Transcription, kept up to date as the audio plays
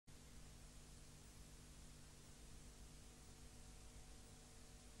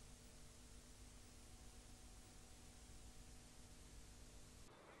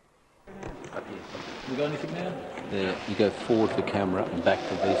We got anything now? There, you go forward for camera and back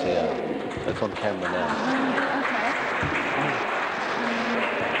for VCR. That's on camera now.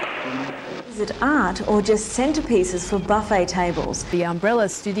 Is it art or just centerpieces for buffet tables? The Umbrella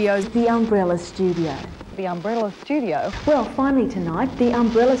Studio. The Umbrella Studio. The Umbrella Studio. Well, finally tonight, the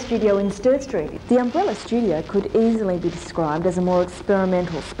Umbrella Studio in Sturt Street. The Umbrella Studio could easily be described as a more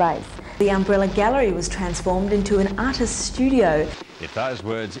experimental space. The Umbrella Gallery was transformed into an artist's studio. If those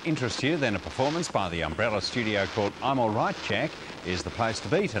words interest you, then a performance by the Umbrella Studio called I'm All Right, Jack is the place to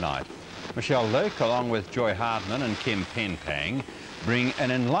be tonight. Michelle Luke, along with Joy Hardman and Kim Penpang, bring an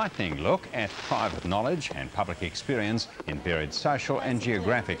enlightening look at private knowledge and public experience in varied social and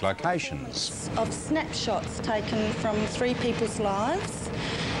geographic locations. Of snapshots taken from 3 people's lives.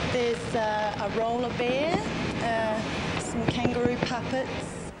 There's a roller bear, some kangaroo puppets.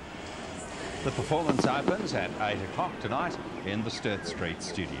 The performance opens at 8 o'clock tonight in the Sturt Street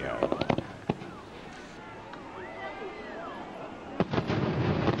studio.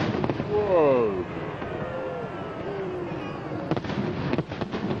 Whoa!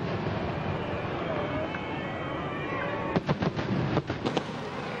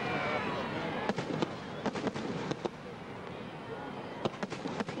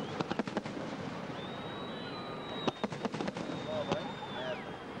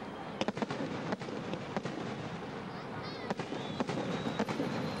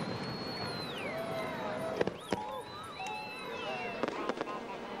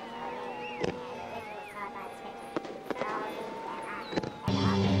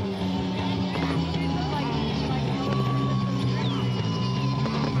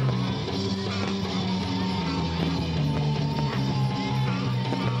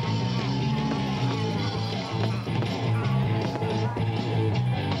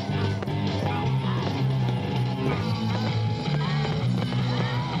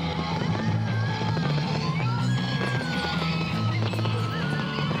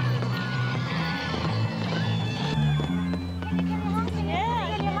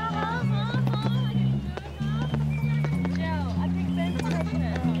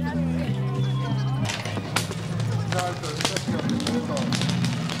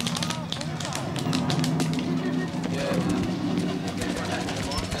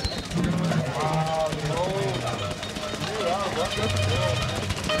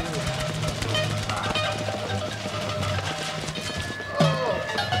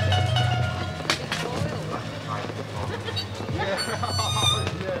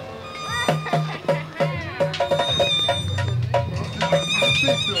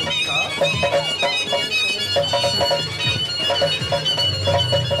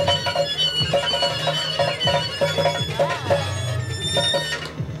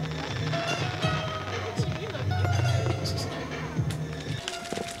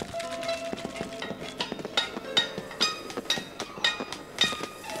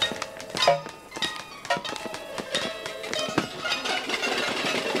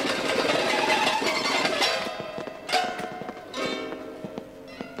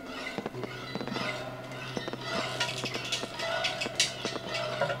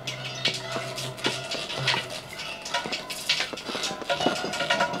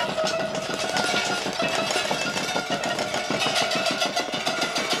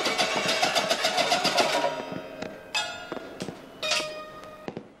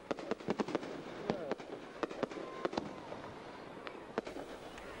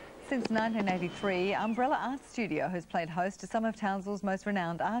 Since 1983, Umbrella Art Studio has played host to some of Townsville's most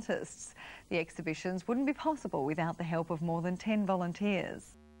renowned artists. The exhibitions wouldn't be possible without the help of more than 10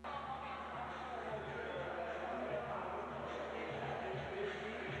 volunteers.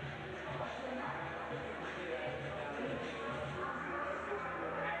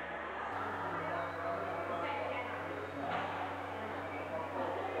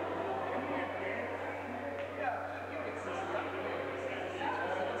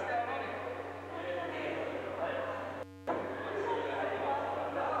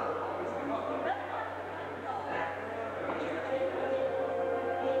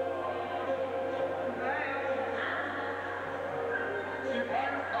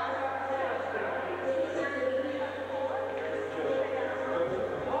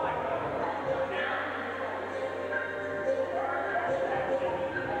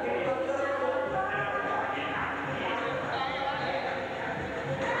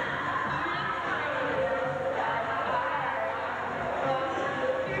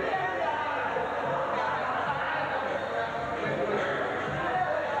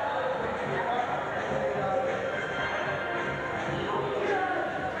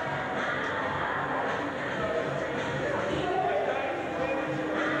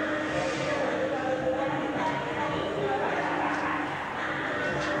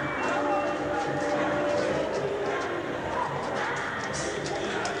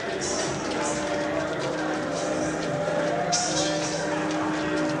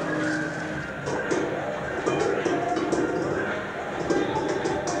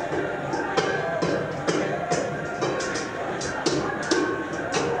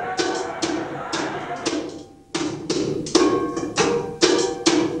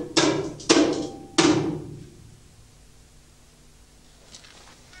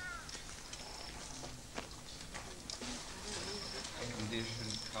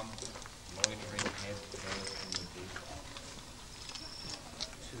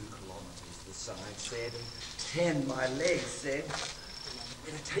 said, and 10 my legs said.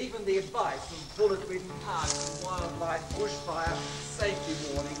 It's even the advice of bullet-ridden parks and wildlife bushfire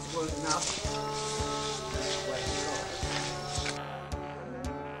safety warnings weren't enough. This way it goes.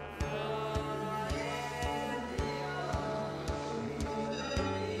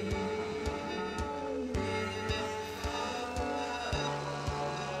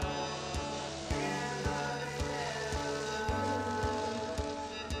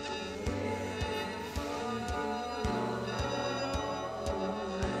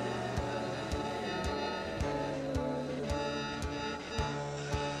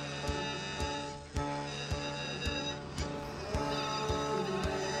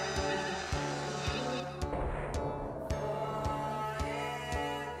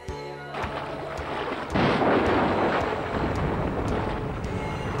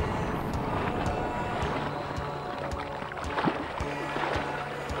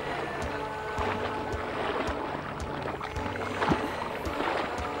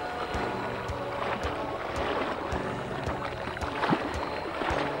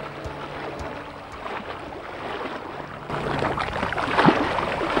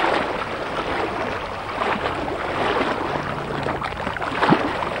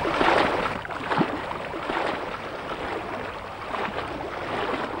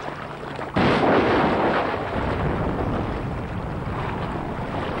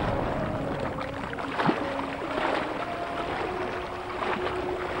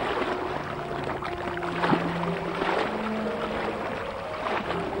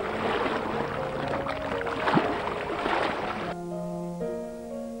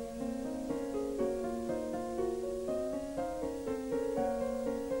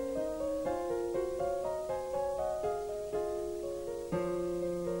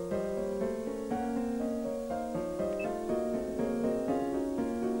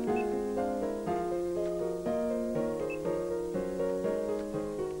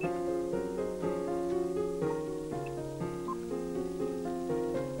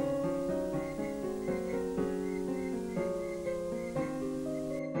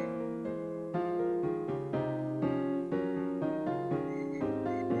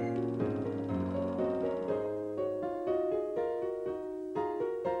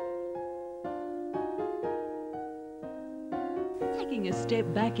 Taking a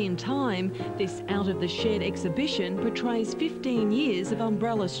step back in time, this Out of the Shed exhibition portrays 15 years of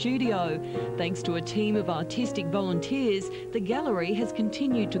Umbrella Studio. Thanks to a team of artistic volunteers, the gallery has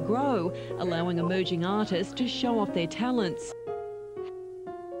continued to grow, allowing emerging artists to show off their talents.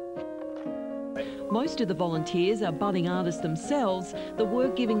 Most of the volunteers are budding artists themselves, the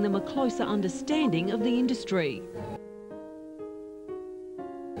work giving them a closer understanding of the industry.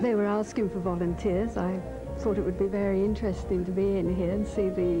 They were asking for volunteers. I thought it would be very interesting to be in here and see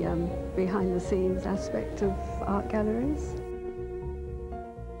the behind-the-scenes aspect of art galleries.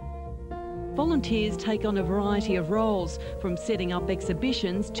 Volunteers take on a variety of roles, from setting up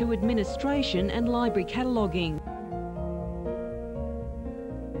exhibitions to administration and library cataloguing.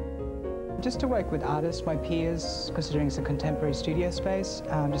 Just to work with artists, my peers, considering it's a contemporary studio space,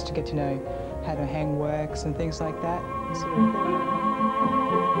 just to get to know how to hang works and things like that.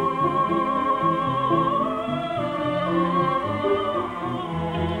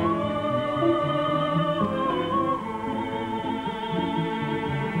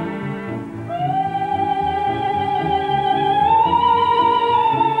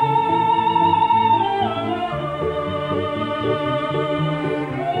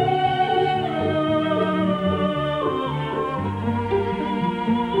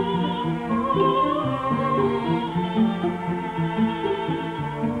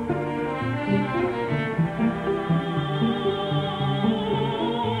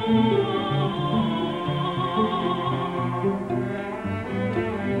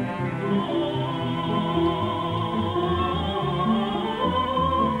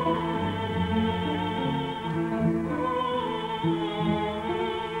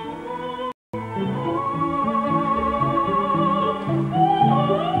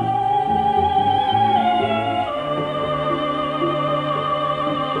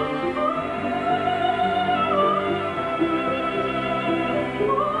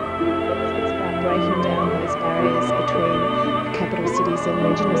 and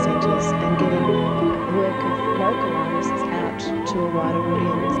regional centres and getting work of local artists out to a wider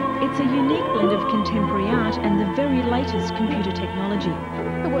audience. It's a unique blend of contemporary art and the very latest computer technology.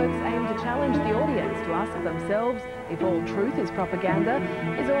 The works aim to challenge the audience to ask themselves if all truth is propaganda,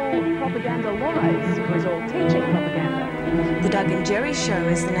 is all propaganda lies, or is all teaching propaganda? The Doug and Jerry Show,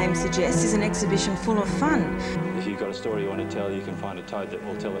 as the name suggests, is an exhibition full of fun. If you've got a story you want to tell, you can find a toad that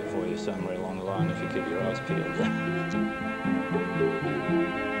will tell it for you somewhere along the line if you keep your eyes peeled.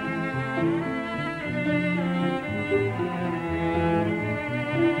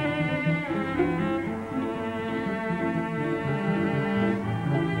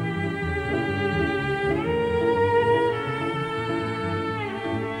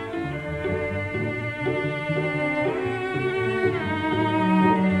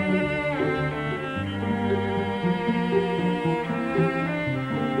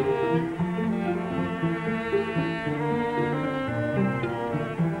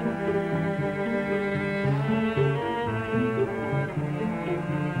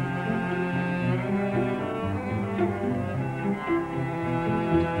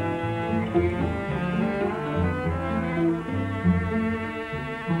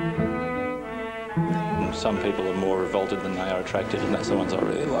 Some people are more revolted than they are attracted, and that's the ones I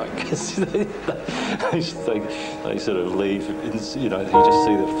really like, because they sort of leave, and, you know, you just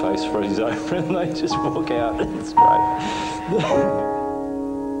see their face freeze over and they just walk out. It's great.